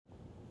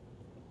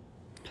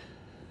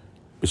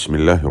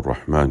Bismillahir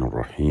Rahmanir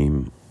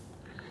Rahim.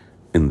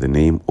 In the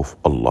name of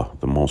Allah,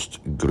 the most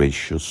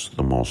gracious,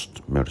 the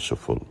most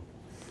merciful.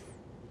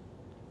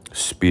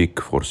 Speak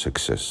for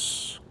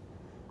success.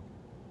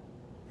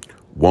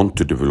 Want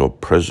to develop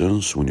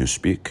presence when you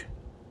speak?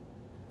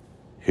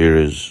 Here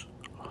is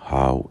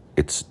how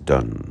it's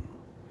done.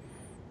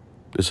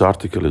 This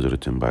article is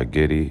written by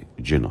Gary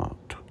Gennard.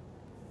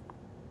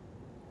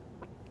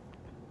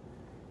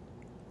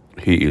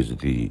 He is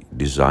the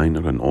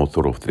designer and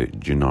author of the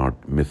Gennard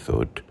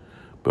Method,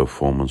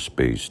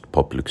 performance-based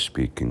public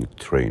speaking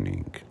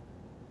training.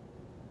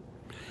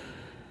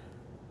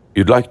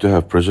 You'd like to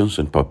have presence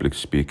in public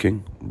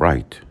speaking?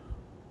 Right?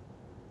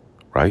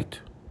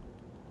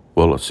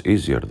 Well, it's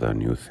easier than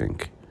you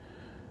think.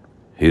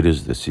 Here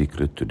is the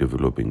secret to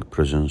developing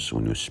presence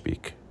when you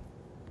speak.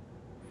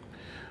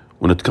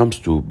 When it comes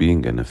to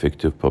being an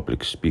effective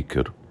public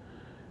speaker,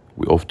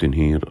 we often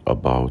hear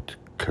about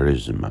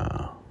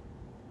charisma.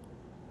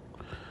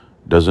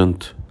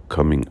 Doesn't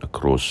coming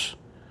across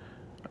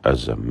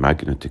as a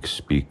magnetic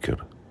speaker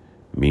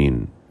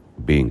mean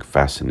being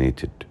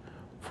fascinated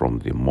from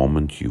the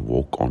moment you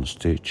walk on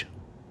stage?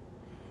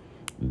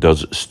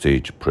 Does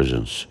stage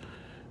presence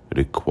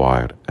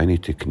require any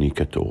technique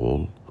at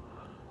all,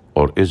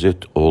 or is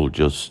it all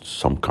just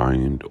some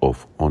kind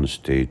of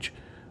on-stage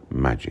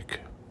magic?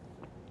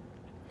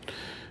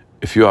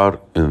 If you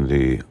are in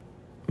the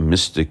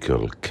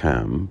mystical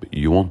camp,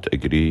 you won't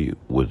agree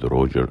with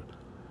Roger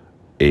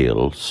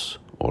Ailes,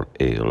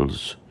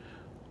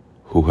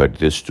 who had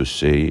this to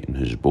say in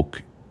his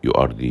book, You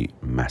Are the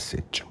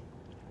Message.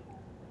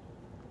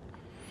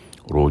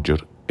 Roger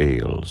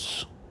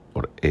Ailes.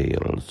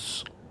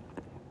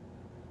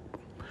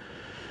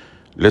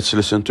 Let's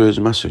listen to his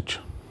message.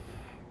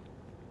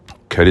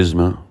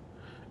 Charisma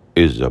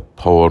is a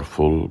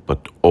powerful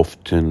but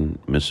often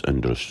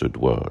misunderstood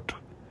word.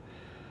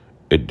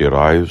 It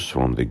derives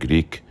from the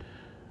Greek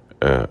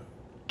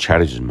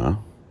charisma,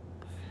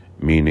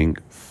 meaning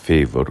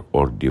favor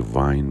or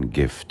divine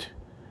gift,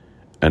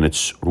 and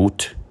its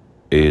root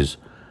is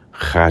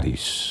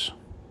charis,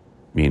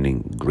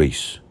 meaning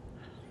grace.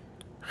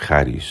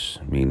 Charis,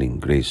 meaning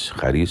grace.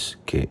 Charis,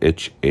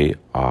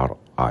 K-H-A-R-I-S.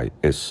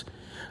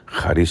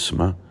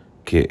 Charisma,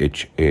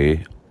 K-H-A-R-I-S-M-A.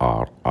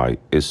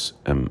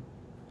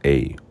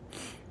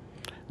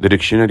 The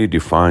dictionary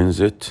defines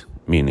it,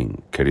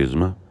 meaning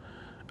charisma,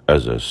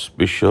 as a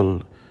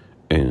special,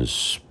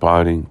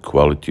 inspiring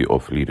quality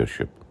of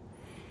leadership.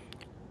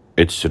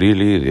 It's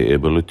really the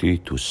ability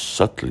to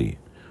subtly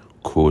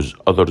cause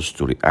others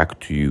to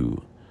react to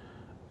you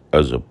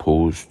as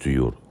opposed to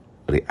your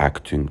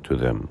reacting to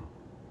them.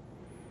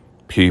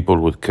 People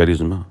with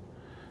charisma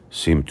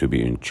seem to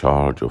be in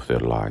charge of their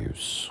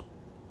lives.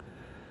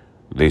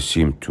 They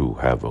seem to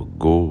have a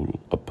goal,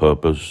 a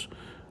purpose,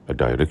 a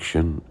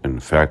direction, in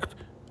fact,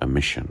 a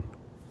mission.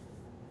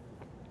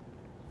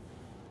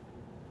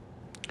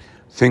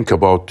 Think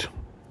about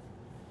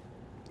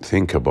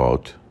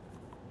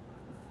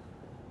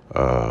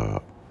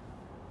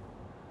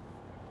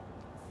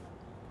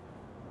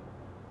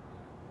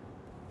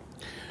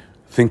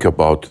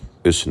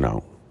this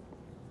now.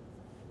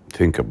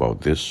 Think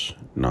about this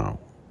now.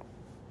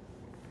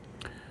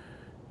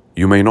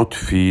 You may not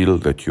feel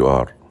that you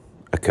are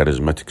a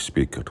charismatic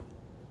speaker,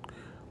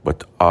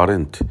 but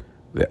aren't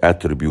the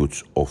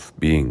attributes of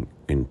being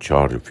in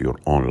charge of your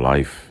own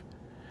life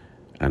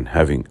and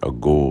having a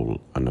goal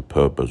and a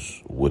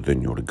purpose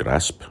within your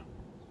grasp?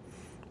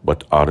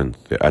 But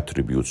aren't the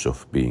attributes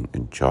of being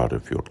in charge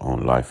of your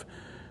own life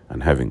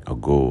and having a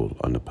goal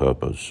and a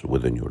purpose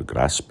within your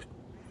grasp?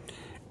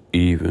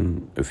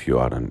 Even if you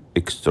are an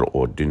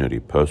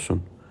extraordinary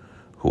person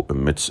who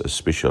emits a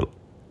special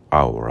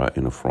aura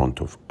in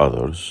front of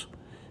others,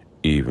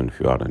 even if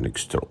you are an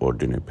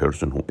extraordinary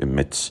person who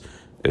emits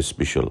a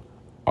special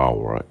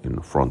aura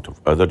in front of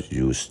others,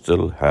 you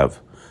still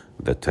have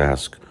the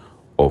task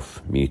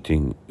of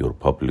meeting your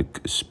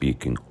public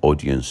speaking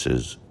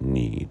audience's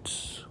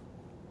needs.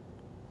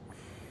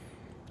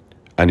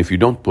 And if you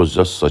don't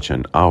possess such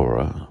an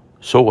aura,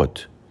 so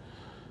what?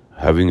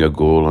 Having a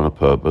goal and a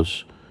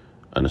purpose,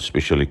 and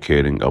especially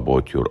caring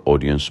about your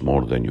audience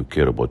more than you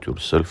care about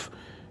yourself,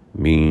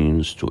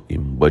 means to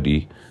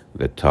embody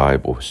the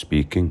type of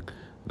speaking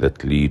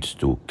that leads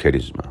to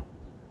charisma.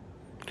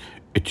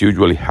 It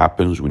usually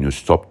happens when you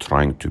stop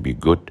trying to be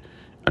good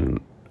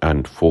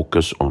and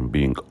focus on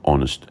being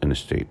honest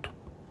instead.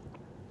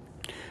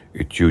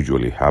 It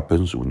usually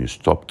happens when you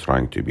stop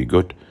trying to be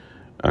good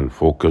and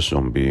focus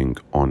on being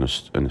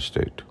honest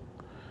instead.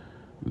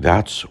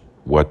 That's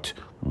what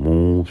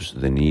moves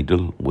the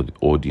needle with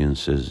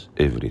audiences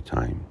every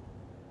time.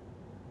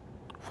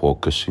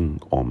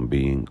 Focusing on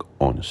being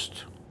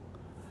honest.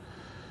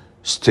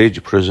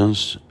 Stage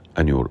presence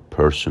and your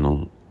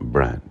personal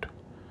brand.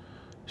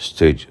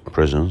 Stage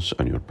presence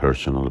and your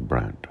personal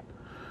brand.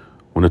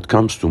 When it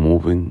comes to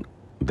moving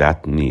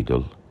that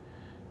needle,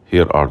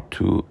 here are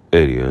two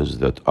areas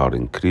that are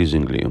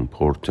increasingly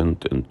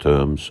important in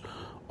terms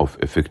of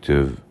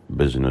effective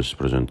business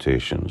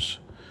presentations.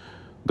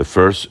 The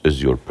first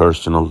is your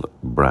personal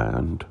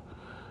brand,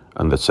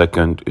 And the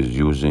second is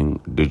using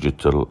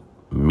digital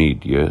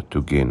media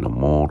to gain a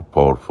more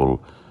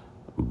powerful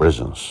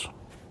presence.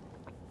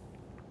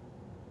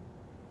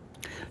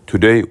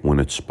 Today, when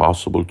it's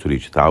possible to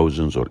reach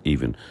thousands or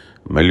even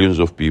millions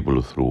of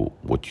people through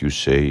what you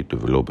say,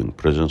 developing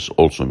presence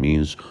also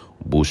means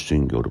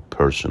boosting your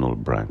personal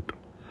brand.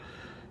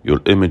 Your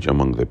image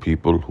among the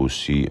people who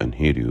see and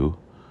hear you,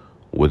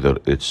 whether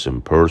it's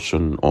in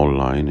person,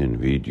 online, in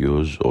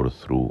videos, or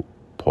through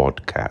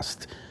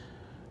podcast.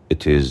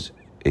 It is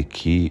a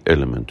key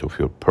element of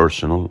your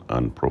personal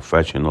and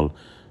professional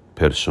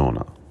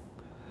persona.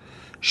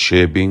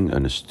 Shaping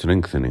and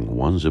strengthening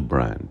one's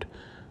brand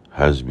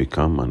has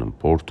become an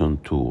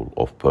important tool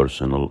of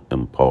personal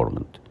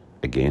empowerment.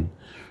 Again,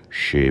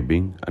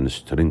 shaping and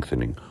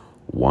strengthening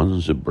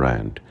one's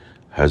brand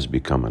has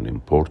become an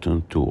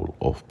important tool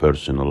of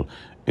personal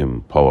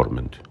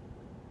empowerment.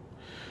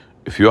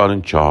 If you are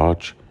in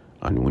charge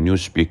and when you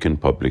speak in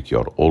public, you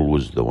are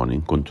always the one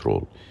in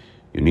control,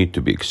 you need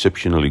to be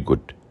exceptionally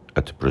good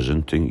at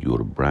presenting your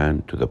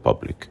brand to the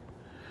public.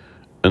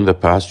 In the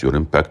past, your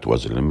impact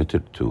was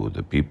limited to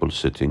the people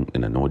sitting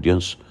in an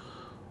audience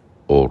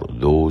or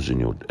those in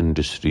your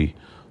industry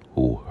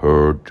who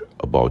heard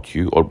about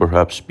you, or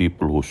perhaps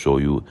people who saw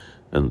you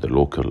in the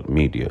local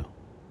media.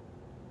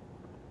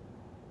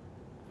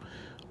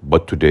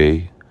 But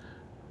today,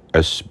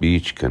 a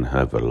speech can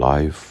have a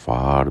life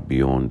far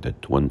beyond the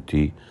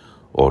 20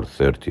 or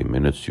 30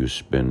 minutes you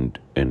spend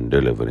in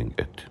delivering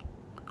it.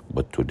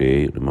 But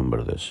today,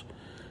 remember this,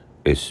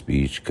 a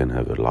speech can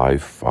have a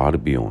life far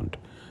beyond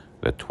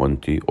the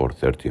 20 or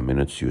 30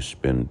 minutes you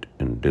spend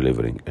in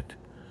delivering it.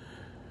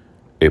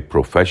 A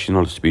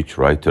professional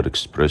speechwriter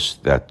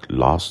expressed that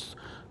last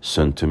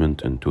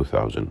sentiment in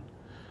 2000.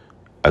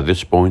 At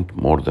this point,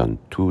 more than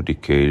two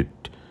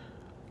decades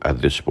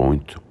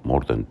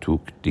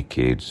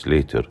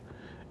later,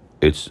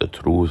 it's the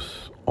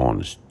truth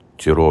on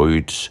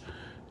steroids,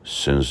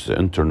 since the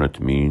internet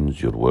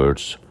means your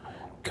words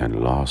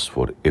can last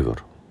forever.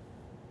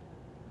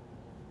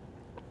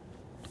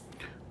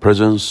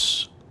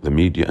 Presence, the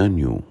media and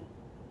you.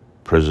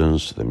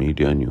 Presence, the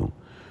media and you.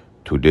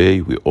 Today,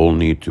 we all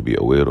need to be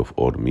aware of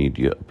our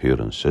media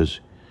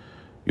appearances.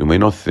 You may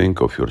not think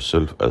of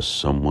yourself as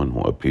someone who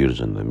appears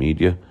in the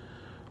media,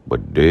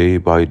 but day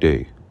by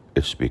day,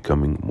 it's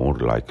becoming more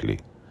likely.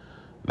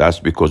 That's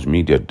because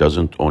media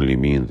doesn't only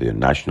mean the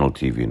national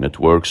TV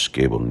networks,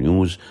 cable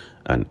news,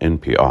 and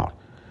NPR.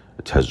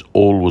 It has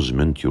always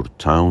meant your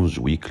town's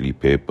weekly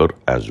paper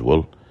as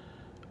well,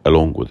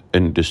 along with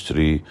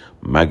industry,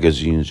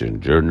 magazines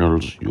and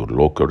journals, your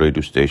local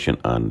radio station,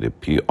 and the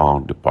PR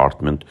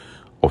department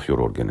of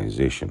your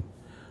organization.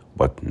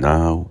 But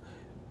now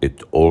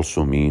it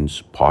also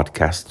means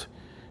podcast,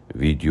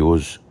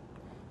 videos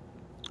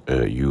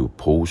you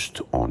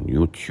post on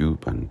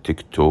YouTube and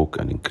TikTok,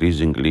 and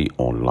increasingly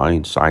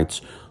online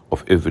sites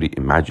of every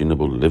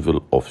imaginable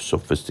level of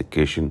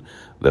sophistication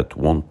that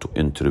want to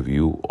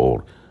interview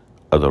or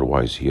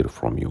otherwise hear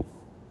from you.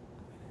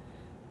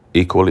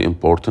 Equally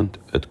important,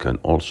 it can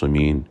also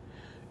mean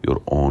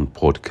your own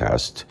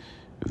podcast,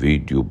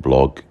 video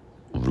blog,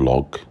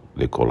 vlog,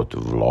 they call it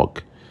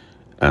vlog,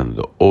 and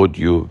the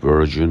audio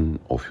version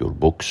of your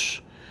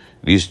books.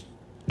 These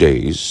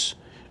days,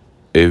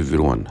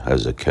 everyone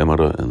has a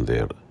camera in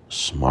their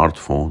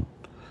smartphone,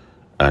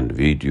 and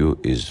video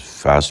is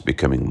fast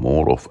becoming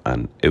more of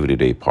an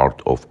everyday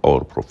part of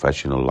our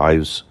professional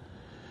lives.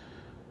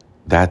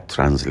 That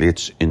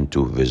translates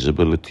into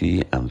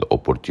visibility and the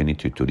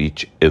opportunity to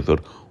reach ever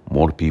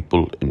more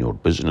people in your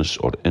business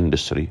or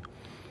industry.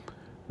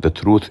 The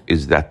truth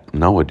is that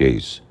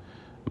nowadays,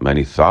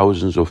 many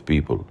thousands of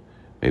people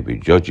may be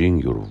judging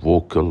your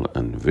vocal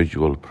and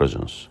visual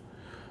presence.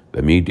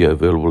 The media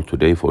available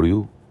today for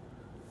you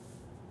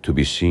to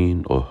be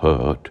seen or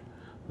heard,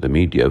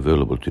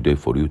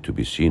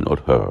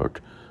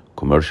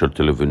 commercial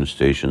television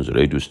stations,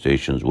 radio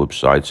stations,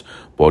 websites,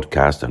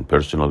 podcasts, and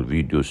personal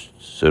video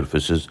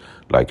services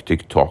like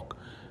TikTok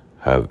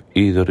have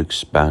either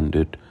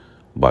expanded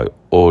by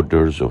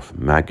orders of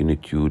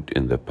magnitude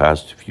in the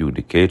past few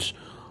decades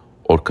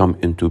or come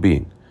into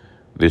being.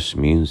 This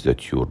means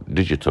that your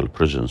digital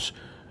presence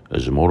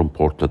is more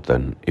important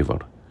than ever.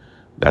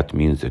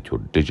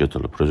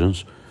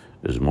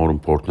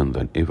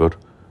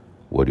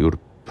 Where your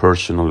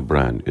personal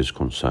brand is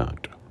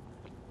concerned.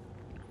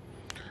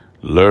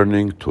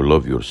 Learning to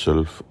love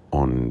yourself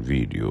on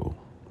video.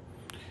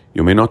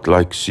 You may not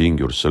like seeing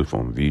yourself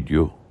on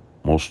video.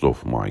 Most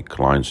of my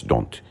clients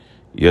don't.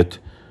 Yet,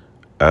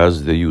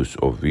 as the use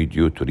of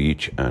video to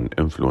reach and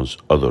influence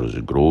others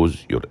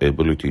grows, your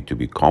ability to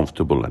be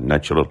comfortable and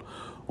natural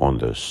on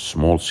the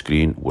small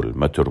screen will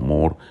matter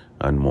more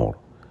and more.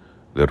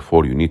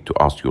 Therefore, you need to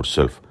ask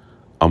yourself,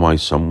 am I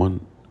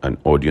someone an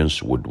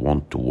audience would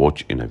want to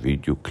watch in a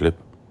video clip?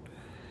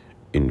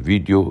 In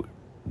video,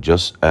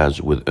 just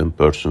as with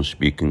in-person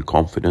speaking,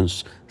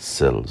 confidence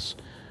sells,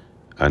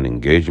 and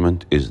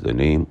engagement is the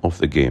name of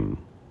the game.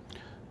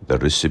 The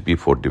recipe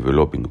for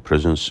developing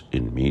presence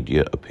in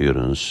media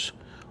appearances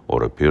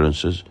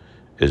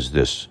is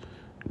this: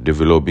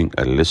 developing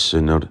a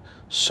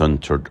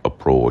listener-centered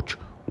approach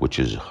which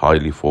is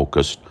highly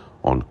focused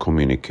on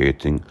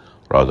communicating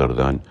rather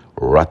than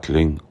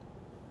rattling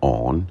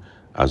on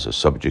as a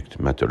subject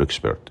matter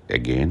expert.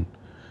 Again,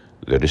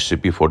 the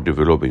recipe for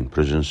developing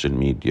presence in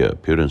media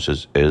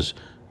appearances is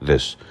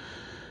this: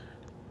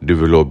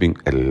 developing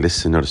a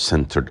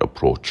listener-centered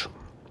approach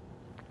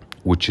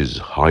which is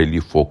highly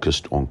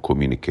focused on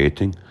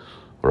communicating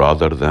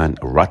rather than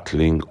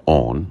rattling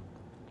on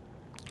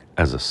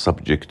as a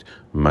subject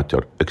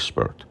matter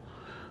expert.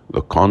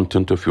 The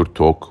content of your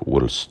talk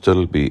will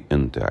still be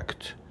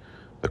intact.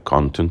 The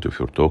content of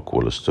your talk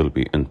will still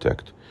be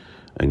intact,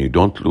 and you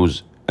don't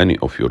lose any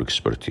of your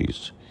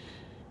expertise.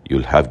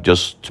 You'll have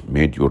just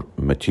made your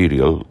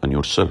material and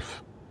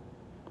yourself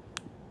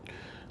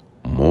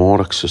more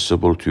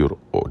accessible to your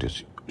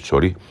audience.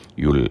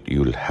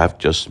 You'll have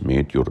just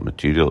made your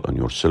material and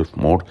yourself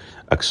more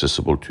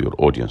accessible to your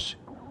audience.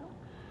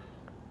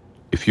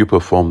 If you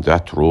perform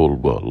that role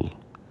well,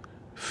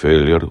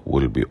 failure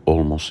will be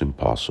almost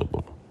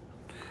impossible.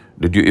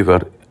 Did you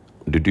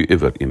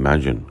ever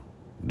imagine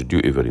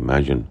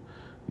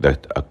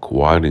that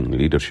acquiring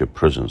leadership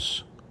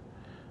presence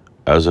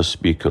as a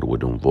speaker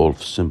would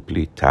involve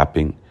simply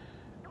tapping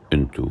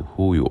into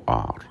who you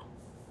are?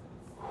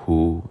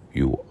 Who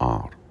you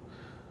are.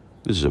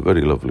 This is a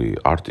very lovely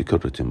article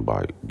written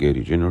by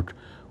Gary Jenner,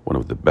 one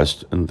of the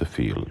best in the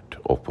field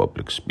of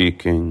public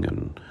speaking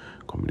and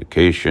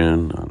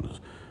communication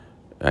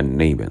and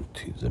name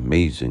it. He's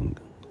an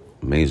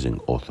amazing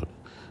author.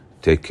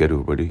 Take care,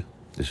 everybody.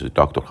 This is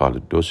Dr.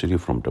 Khalid Dosiri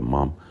from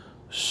Dammam,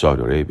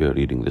 Saudi Arabia,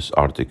 reading this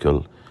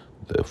article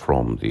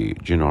from the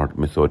Gennard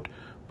Method,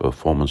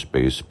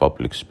 Performance-Based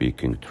Public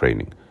Speaking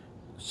Training.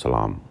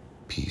 Salam.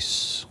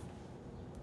 Peace.